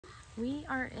We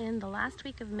are in the last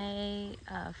week of May,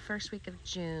 first week of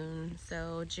June.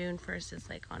 So June 1st is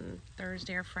like on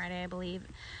Thursday or Friday, I believe.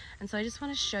 And so I just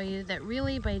want to show you that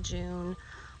really by June,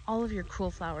 all of your cool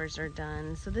flowers are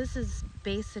done. So this is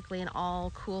basically an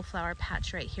all cool flower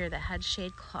patch right here that had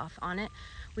shade cloth on it.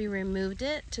 We removed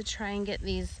it to try and get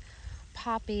these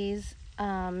poppies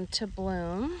to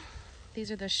bloom. These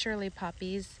are the Shirley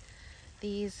poppies.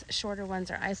 These shorter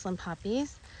ones are Iceland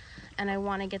poppies. And I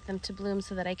want to get them to bloom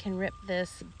so that I can rip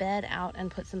this bed out and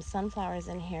put some sunflowers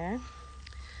in here.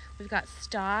 We've got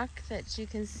stalk that you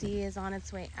can see is on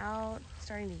its way out,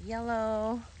 starting to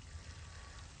yellow.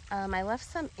 I left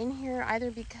some in here either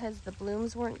because the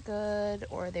blooms weren't good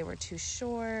or they were too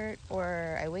short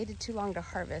or I waited too long to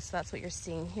harvest. So that's what you're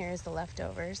seeing here is the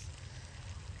leftovers.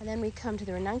 And then we come to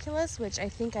the Ranunculus, which I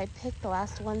think I picked the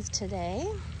last ones today.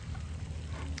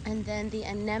 And then the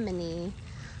Anemone,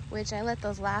 which I let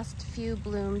those last few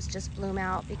blooms just bloom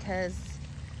out because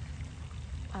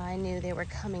I knew they were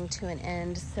coming to an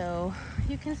end. So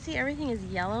you can see everything is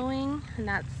yellowing, and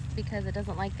that's because it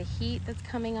doesn't like the heat that's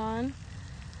coming on.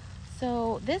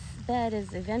 So this bed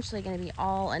is eventually going to be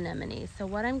all anemone. So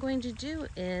what I'm going to do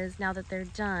is, now that they're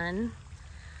done,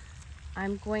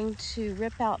 I'm going to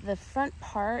rip out the front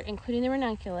part, including the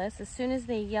ranunculus. As soon as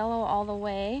they yellow all the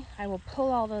way, I will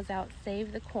pull all those out,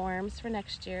 save the corms for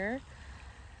next year.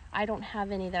 I don't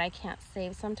have any that I can't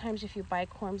save. Sometimes if you buy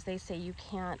corms, they say you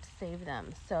can't save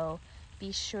them. So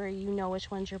be sure you know which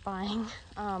ones you're buying.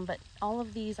 But all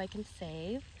of these I can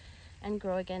save and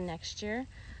grow again next year.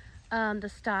 The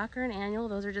stalk are an annual.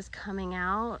 Those are just coming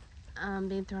out,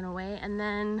 being thrown away. And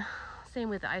then same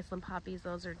with the Iceland poppies.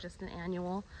 Those are just an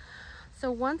annual.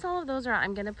 So once all of those are out,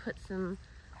 I'm going to put some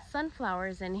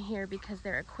sunflowers in here because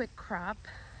they're a quick crop.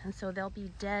 And so they'll be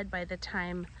dead by the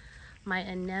time my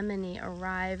anemone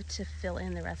arrive to fill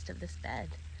in the rest of this bed.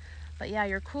 But yeah,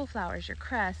 your cool flowers, your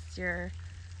cress, your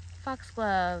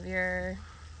foxglove, I'm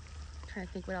trying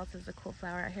to think what else is a cool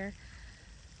flower out here.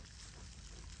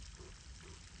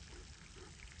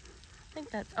 I think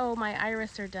that's, oh, my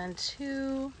iris are done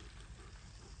too.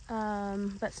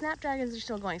 But snapdragons are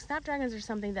still going. Snapdragons are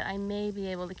something that I may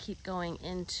be able to keep going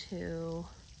into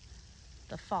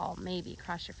the fall, maybe,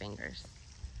 cross your fingers.